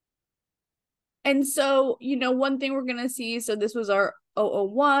 And so, you know, one thing we're going to see, so this was our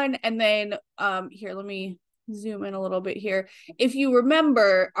 001, and then here, let me zoom in a little bit here. If you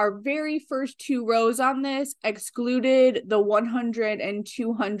remember, our very first two rows on this excluded the 100 and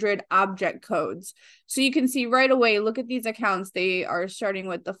 200 object codes. So you can see right away, look at these accounts. They are starting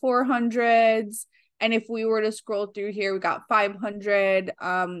with the 400s. And if we were to scroll through here, we got 500.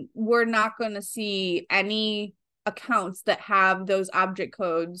 We're not going to see any accounts that have those object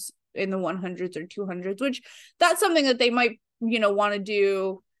codes in the 100s or 200s, which that's something that they might, want to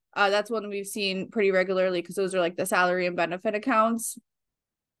do. That's one that we've seen pretty regularly because those are like the salary and benefit accounts.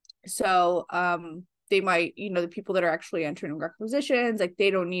 So they might, the people that are actually entering requisitions, like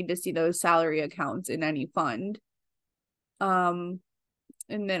they don't need to see those salary accounts in any fund. And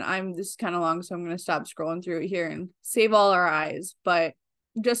then this is kind of long, so I'm going to stop scrolling through it here and save all our eyes. But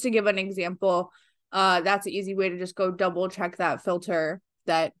just to give an example, that's an easy way to just go double check that filter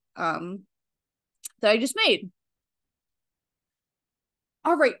that I just made.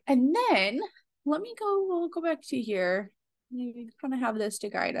 All right, and then we'll go back to here. We kind of have this to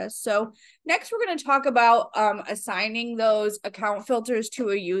guide us. So next we're going to talk about assigning those account filters to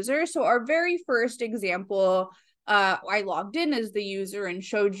a user. So our very first example, I logged in as the user and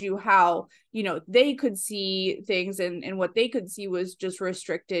showed you how, they could see things and what they could see was just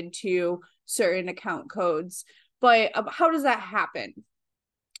restricted to certain account codes. But how does that happen?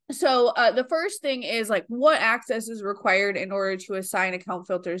 So the first thing is like what access is required in order to assign account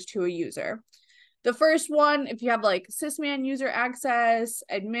filters to a user. The first one, if you have like sysman user access,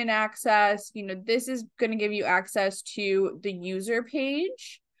 admin access, this is going to give you access to the user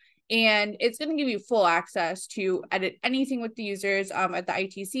page. And it's going to give you full access to edit anything with the users at the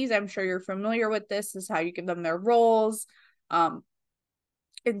ITCs. I'm sure you're familiar with this. This is how you give them their roles and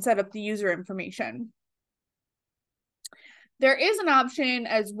set up the user information. There is an option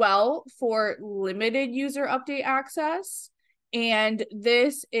as well for limited user update access. And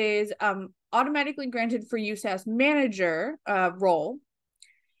this is automatically granted for use as manager role.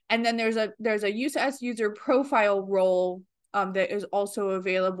 And then there's a use as user profile role that is also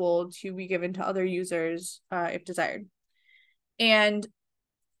available to be given to other users if desired. And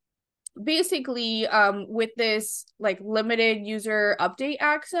basically with this like limited user update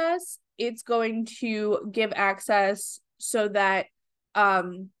access, it's going to give access so that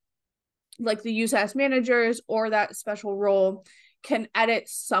like the use as managers or that special role can edit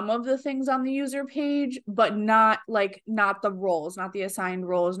some of the things on the user page, but not the roles, not the assigned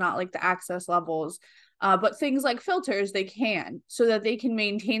roles, not like the access levels, but things like filters they can, so that they can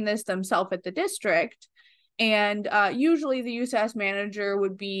maintain this themselves at the district. And usually the use as manager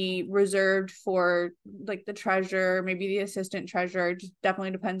would be reserved for like the treasurer, maybe the assistant treasurer, just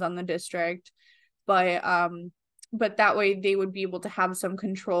definitely depends on the district. But that way they would be able to have some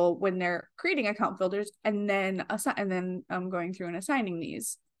control when they're creating account filters and then going through and assigning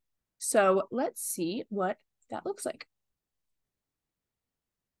these. So let's see what that looks like.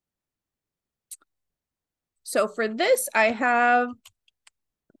 So for this, I have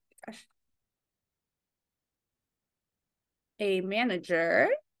a manager.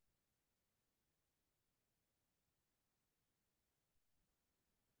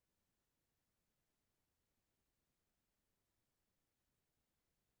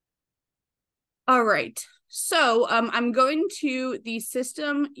 All right, so I'm going to the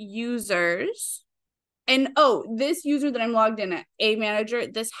system users, and this user that I'm logged in at, a manager,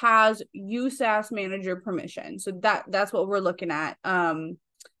 this has use as manager permission. So that's what we're looking at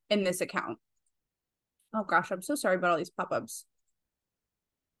in this account. Oh gosh, I'm so sorry about all these pop-ups.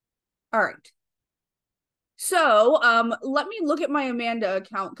 All right. So let me look at my Amanda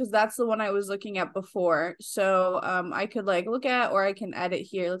account because that's the one I was looking at before. So I could like look at, or I can edit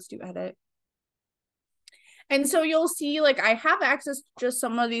here. Let's do edit. And so you'll see like I have access to just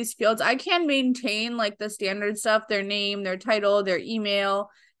some of these fields. I can maintain like the standard stuff, their name, their title, their email.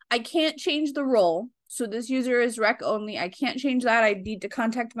 I can't change the role. So this user is rec only. I can't change that. I need to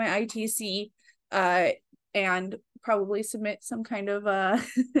contact my ITC and probably submit some kind of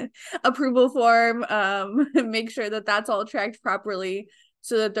approval form, make sure that that's all tracked properly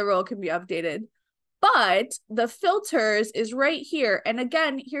so that the role can be updated. But the filters is right here. And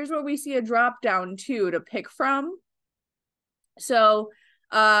again, here's where we see a drop down too to pick from. So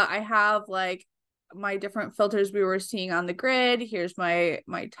I have like my different filters we were seeing on the grid. Here's my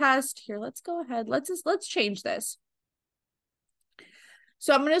test. Here, let's go ahead. Let's change this.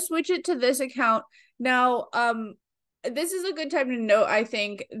 So I'm going to switch it to this account. Now, this is a good time to note, I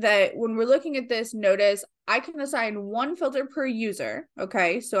think, that when we're looking at this, notice I can assign one filter per user.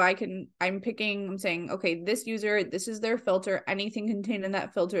 Okay, so I'm saying, okay, this user, this is their filter. Anything contained in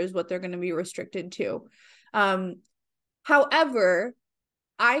that filter is what they're going to be restricted to. However,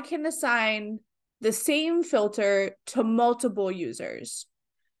 I can assign the same filter to multiple users.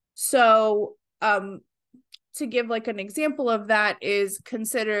 So to give like an example of that is,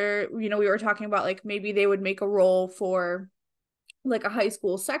 consider, we were talking about like maybe they would make a role for like a high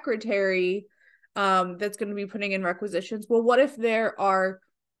school secretary that's going to be putting in requisitions. Well, what if there are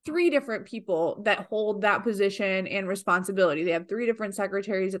 3 different people that hold that position and responsibility? They have 3 different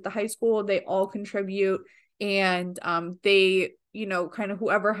secretaries at the high school. They all contribute, and they, kind of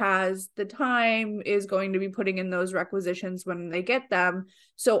whoever has the time is going to be putting in those requisitions when they get them.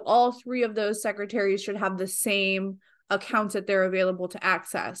 So all 3 of those secretaries should have the same accounts that they're available to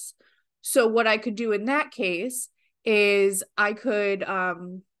access. So what I could do in that case is I could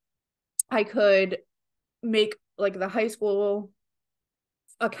make like the high school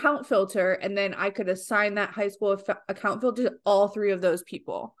account filter, and then I could assign that high school account filter to all 3 of those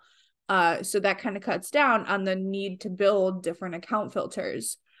people. So that kind of cuts down on the need to build different account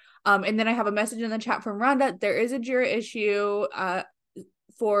filters. And then I have a message in the chat from Rhonda. There is a JIRA issue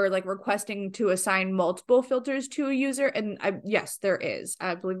for like requesting to assign multiple filters to a user. And yes, there is.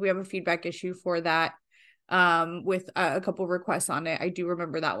 I believe we have a feedback issue for that with a couple requests on it. I do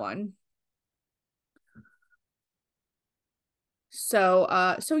remember that one. So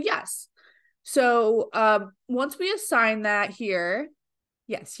yes. So once we assign that here,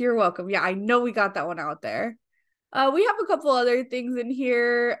 yes, you're welcome. Yeah, I know we got that one out there. We have a couple other things in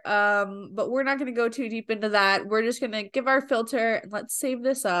here, but we're not going to go too deep into that. We're just going to give our filter, and let's save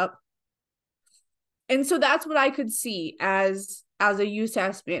this up. And so that's what I could see as a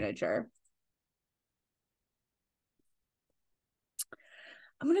USAS manager.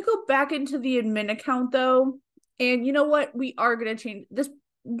 I'm going to go back into the admin account though. And you know what? We are going to change this.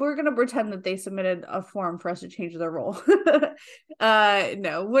 We're going to pretend that they submitted a form for us to change their role.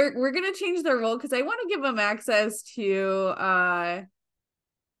 No, we're going to change their role because I want to give them access to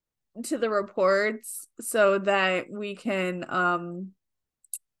the reports so that we can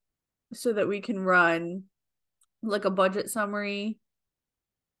run like a budget summary.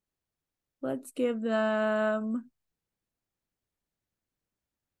 Let's give them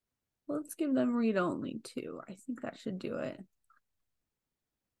read only too. I think that should do it.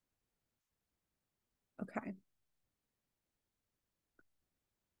 Okay.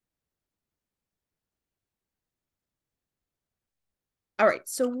 All right,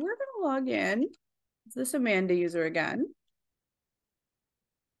 so we're going to log in. Is this Amanda user again?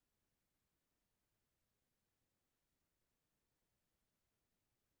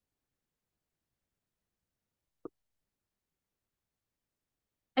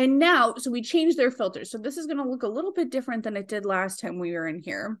 And now, so we changed their filters. So this is going to look a little bit different than it did last time we were in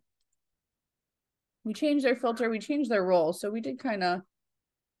here. We changed their filter, we changed their role. So we did kind of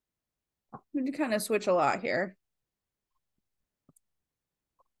switch a lot here.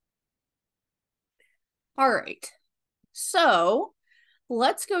 All right. So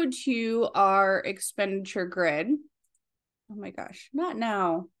let's go to our expenditure grid. Oh my gosh, not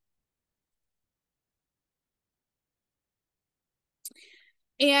now.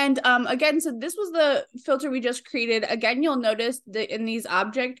 And again, so this was the filter we just created. Again, you'll notice that in these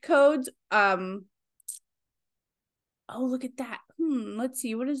object codes, oh, look at that. Let's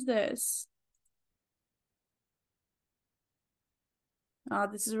see, what is this?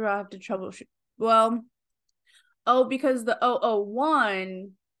 This is where I have to troubleshoot. Well, oh, because the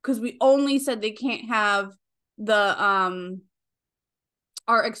 001, because we only said they can't have the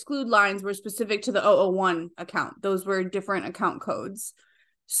our exclude lines were specific to the 001 account. Those were different account codes.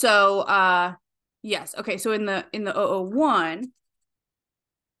 So yes, okay, so in the 001,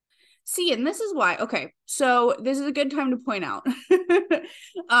 see, and this is why, okay, so this is a good time to point out.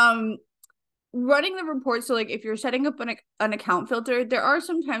 Running the report, so like if you're setting up an account filter, there are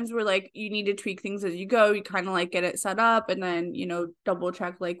some times where like you need to tweak things as you go. You kind of like get it set up and then, double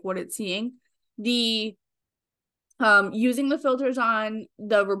check like what it's seeing. The using the filters on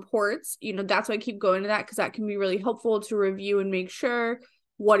the reports, that's why I keep going to that, because that can be really helpful to review and make sure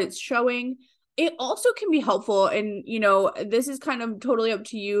what it's showing. It also can be helpful, and this is kind of totally up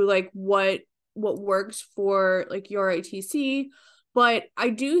to you, like what works for like your ITC. But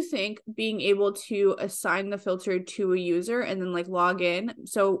I do think being able to assign the filter to a user and then like log in.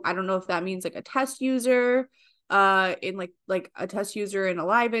 So I don't know if that means like a test user in like a test user in a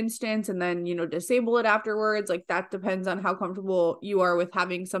live instance, and then disable it afterwards. Like that depends on how comfortable you are with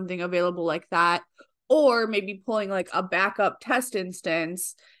having something available like that, or maybe pulling like a backup test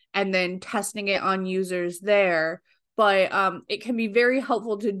instance and then testing it on users there. But it can be very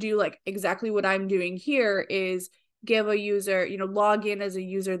helpful to do like exactly what I'm doing here, is give a user, log in as a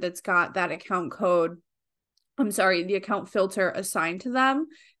user that's got that account code, the account filter assigned to them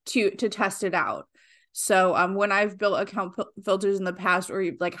to test it out. So when I've built account filters in the past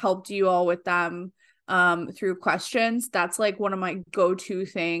or like helped you all with them through questions, that's like one of my go-to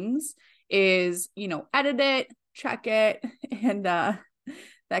things is, you know, edit it, check it, and that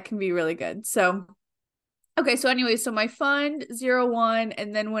can be really good. So okay, so anyway, so my fund 01,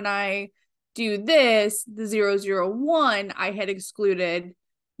 and then when I do this, the 001, I had excluded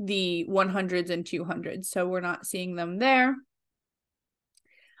the 100s and 200s, so we're not seeing them there.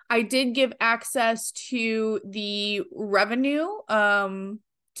 I did give access to the revenue, to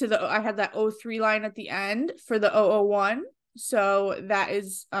the, I had that 03 line at the end for the 001, so that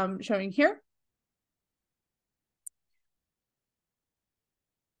is showing here.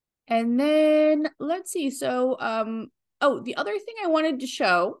 And then let's see, so oh, the other thing I wanted to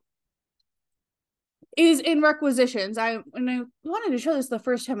show is in requisitions. I wanted to show this the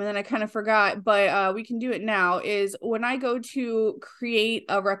first time and then I kind of forgot, but we can do it now, is when I go to create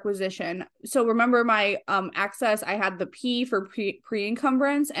a requisition. So remember my access, I had the P for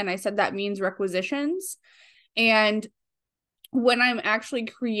pre-encumbrance, and I said that means requisitions. And when I'm actually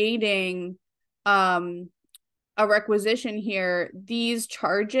creating a requisition here, these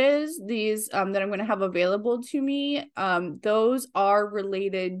charges, these that I'm going to have available to me, those are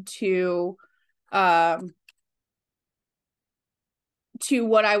related to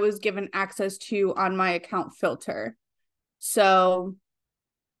what I was given access to on my account filter. So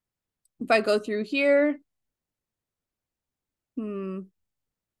if I go through here,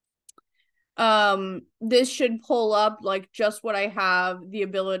 this should pull up like just what I have the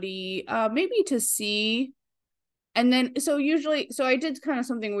ability maybe to see. And then, so usually, so I did kind of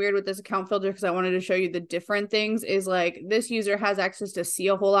something weird with this account filter because I wanted to show you the different things, is like this user has access to see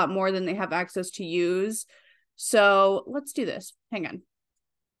a whole lot more than they have access to use. So let's do this. Hang on.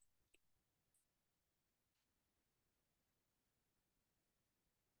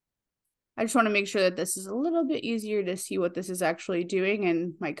 I just want to make sure that this is a little bit easier to see what this is actually doing.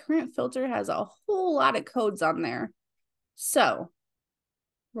 And my current filter has a whole lot of codes on there. So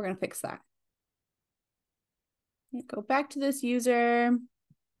we're going to fix that. Go back to this user.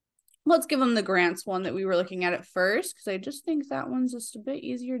 Let's give them the grants one that we were looking at first, because I just think that one's just a bit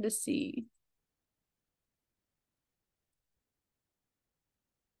easier to see.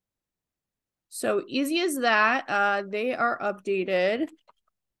 So easy as that. They are updated.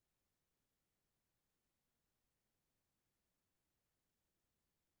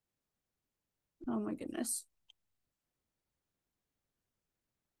 Oh my goodness.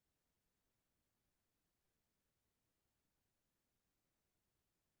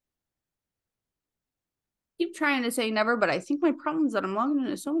 Keep trying to say never, but I think my problem is that I'm logging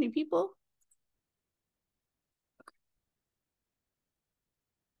into so many people.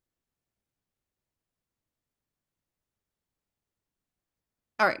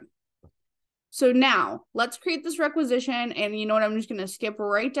 All right. So now let's create this requisition, and you know what? I'm just going to skip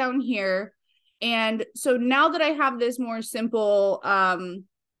right down here. And so now that I have this more simple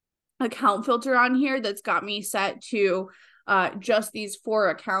account filter on here that's got me set to just these 4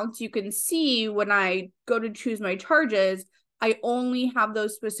 accounts, you can see when I go to choose my charges, I only have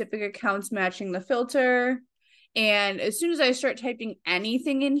those specific accounts matching the filter. And as soon as I start typing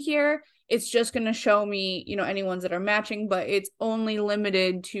anything in here, it's just going to show me, you know, any ones that are matching, but it's only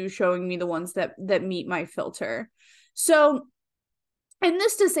limited to showing me the ones that meet my filter. So, and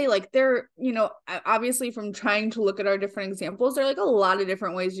this to say, like, there, you know, obviously from trying to look at our different examples, there are like a lot of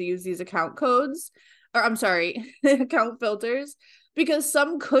different ways to use these account codes, or I'm sorry, account filters, because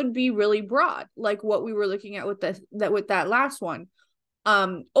some could be really broad, like what we were looking at with that last one.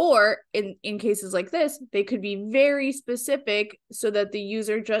 Or in cases like this, they could be very specific so that the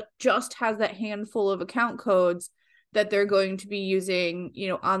user just has that handful of account codes that they're going to be using, you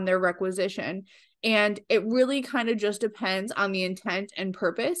know, on their requisition. And it really kind of just depends on the intent and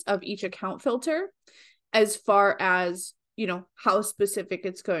purpose of each account filter as far as, you know, how specific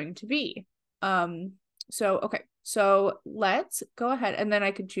it's going to be. So, okay, so let's go ahead, and then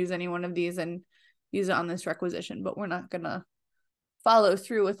I could choose any one of these and use it on this requisition, but we're not gonna follow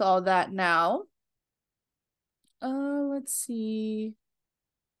through with all that now. Let's see.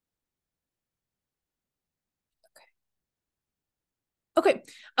 Okay.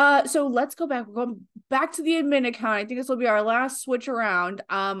 So let's go back. We're going back to the admin account. I think this will be our last switch around.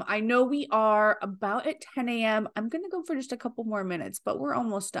 I know we are about at 10 a.m. I'm gonna go for just a couple more minutes, but we're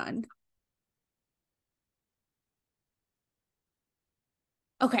almost done.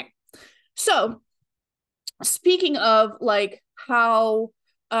 Okay. So speaking of like how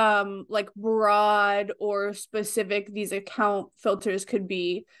like broad or specific these account filters could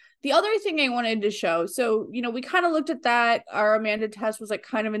be, The other thing I wanted to show, so, we kind of looked at that. Our Amanda test was like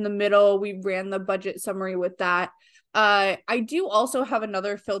kind of in the middle. We ran the budget summary with that. I do also have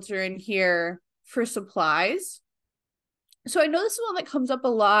another filter in here for supplies. So I know this is one that comes up a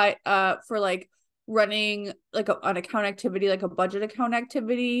lot for like running like an account activity, like a budget account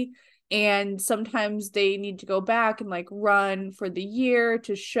activity. And sometimes they need to go back and like run for the year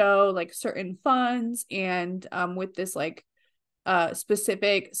to show like certain funds. And with this like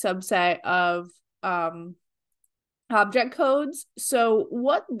specific subset of object codes. So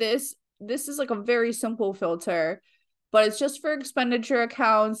what this is like a very simple filter, but it's just for expenditure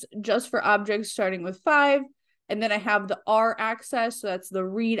accounts, just for objects starting with 5. And then I have the R access, so that's the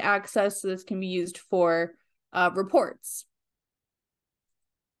read access, so this can be used for reports.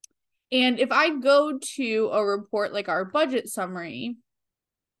 And if I go to a report like our budget summary,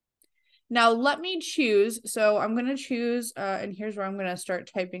 now let me choose, so I'm going to choose, and here's where I'm going to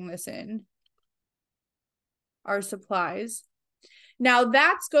start typing this in, our supplies. Now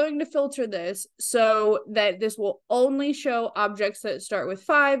that's going to filter this so that this will only show objects that start with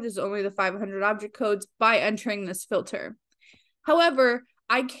 5. There's only the 500 object codes by entering this filter. However,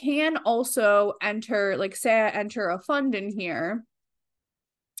 I can also enter, like say I enter a fund in here,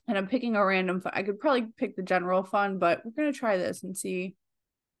 and I'm picking a random fund. I could probably pick the general fund, but we're going to try this and see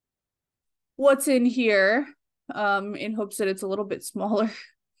what's in here, in hopes that it's a little bit smaller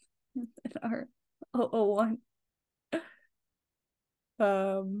than our 001.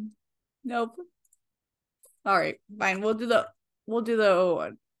 Nope. All right, fine. We'll do the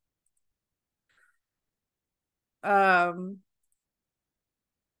 001. All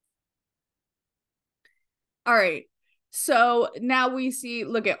right. So now we see,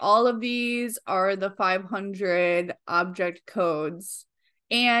 look at all of these are the 500 object codes,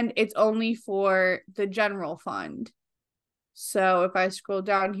 and it's only for the general fund. So if I scroll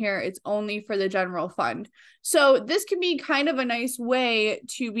down here, it's only for the general fund. So this can be kind of a nice way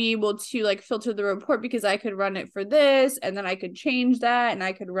to be able to like filter the report, because I could run it for this, and then I could change that, and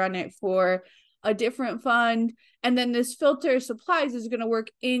I could run it for a different fund. And then this filter supplies is going to work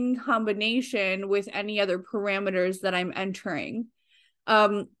in combination with any other parameters that I'm entering.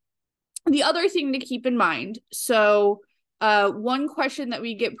 The other thing to keep in mind, so one question that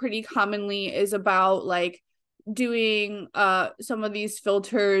we get pretty commonly is about like doing some of these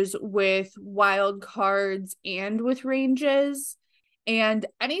filters with wildcards and with ranges. And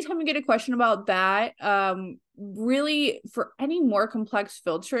anytime we get a question about that, really for any more complex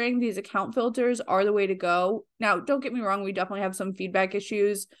filtering, these account filters are the way to go. Now, don't get me wrong, we definitely have some feedback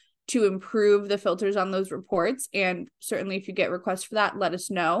issues to improve the filters on those reports. And certainly if you get requests for that, let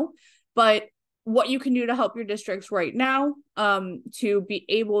us know. But what you can do to help your districts right now, to be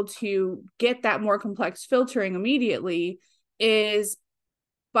able to get that more complex filtering immediately, is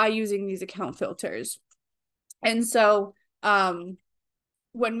by using these account filters. And so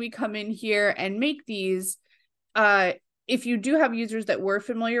when we come in here and make these, if you do have users that were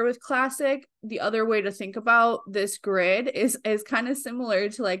familiar with Classic, the other way to think about this grid is kind of similar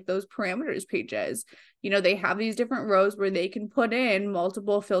to like those parameters pages. They have these different rows where they can put in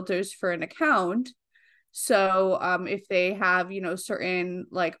multiple filters for an account. So if they have, certain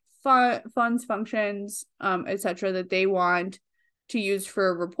like funds, functions, etc., that they want to use for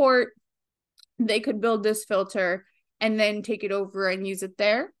a report, they could build this filter and then take it over and use it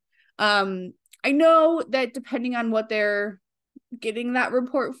there. I know that depending on what they're getting that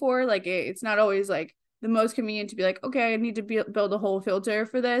report for, like it's not always like the most convenient to be like, okay, I need to build a whole filter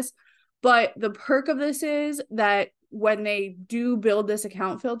for this. But the perk of this is that when they do build this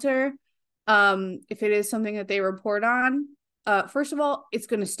account filter, if it is something that they report on, first of all, it's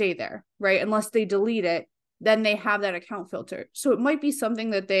going to stay there, right? Unless they delete it, then they have that account filter. So it might be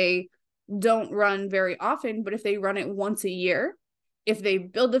something that they don't run very often, but if they run it once a year, if they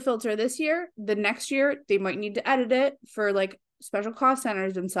build the filter this year, the next year they might need to edit it for like special cost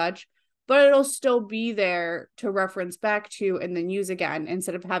centers and such, but it'll still be there to reference back to and then use again,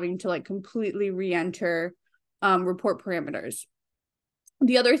 instead of having to like completely re-enter report parameters.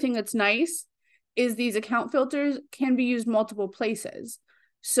 The other thing that's nice is these account filters can be used multiple places.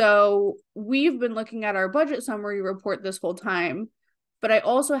 So we've been looking at our budget summary report this whole time, but I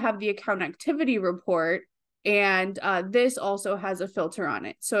also have the account activity report, and this also has a filter on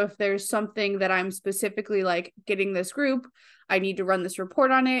it. So if there's something that I'm specifically like getting this group, I need to run this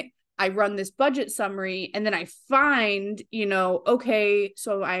report on it. I run this budget summary, and then I find, okay,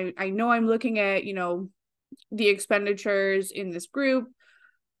 so I know I'm looking at, the expenditures in this group,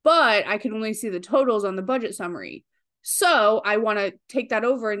 but I can only see the totals on the budget summary. So I want to take that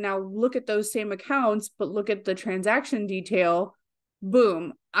over and now look at those same accounts, but look at the transaction detail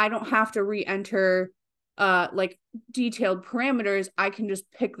boom, I don't have to re-enter like detailed parameters. I can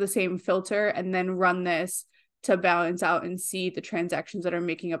just pick the same filter and then run this to balance out and see the transactions that are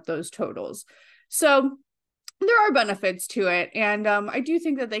making up those totals. So there are benefits to it, and I do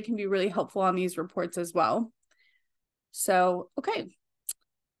think that they can be really helpful on these reports as well. So okay.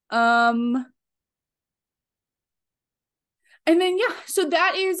 And then yeah, so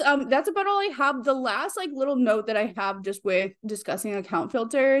that is that's about all I have. The last like little note that I have just with discussing account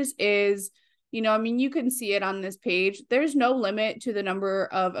filters is, you know, I mean, you can see it on this page. There's no limit to the number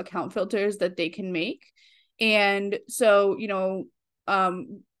of account filters that they can make. And so, you know,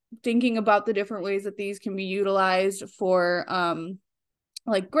 thinking about the different ways that these can be utilized for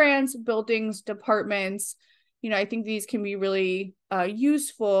like grants, buildings, departments, you know, I think these can be really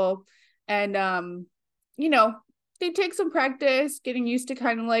useful. And you know, they take some practice getting used to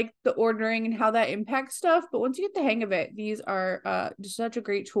kind of like the ordering and how that impacts stuff. But once you get the hang of it, these are just such a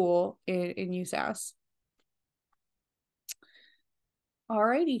great tool in USAS.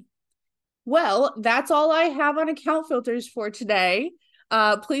 Alrighty. Well, that's all I have on account filters for today.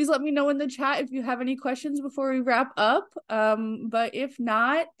 Please let me know in the chat if you have any questions before we wrap up. But if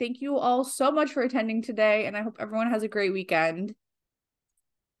not, thank you all so much for attending today, and I hope everyone has a great weekend.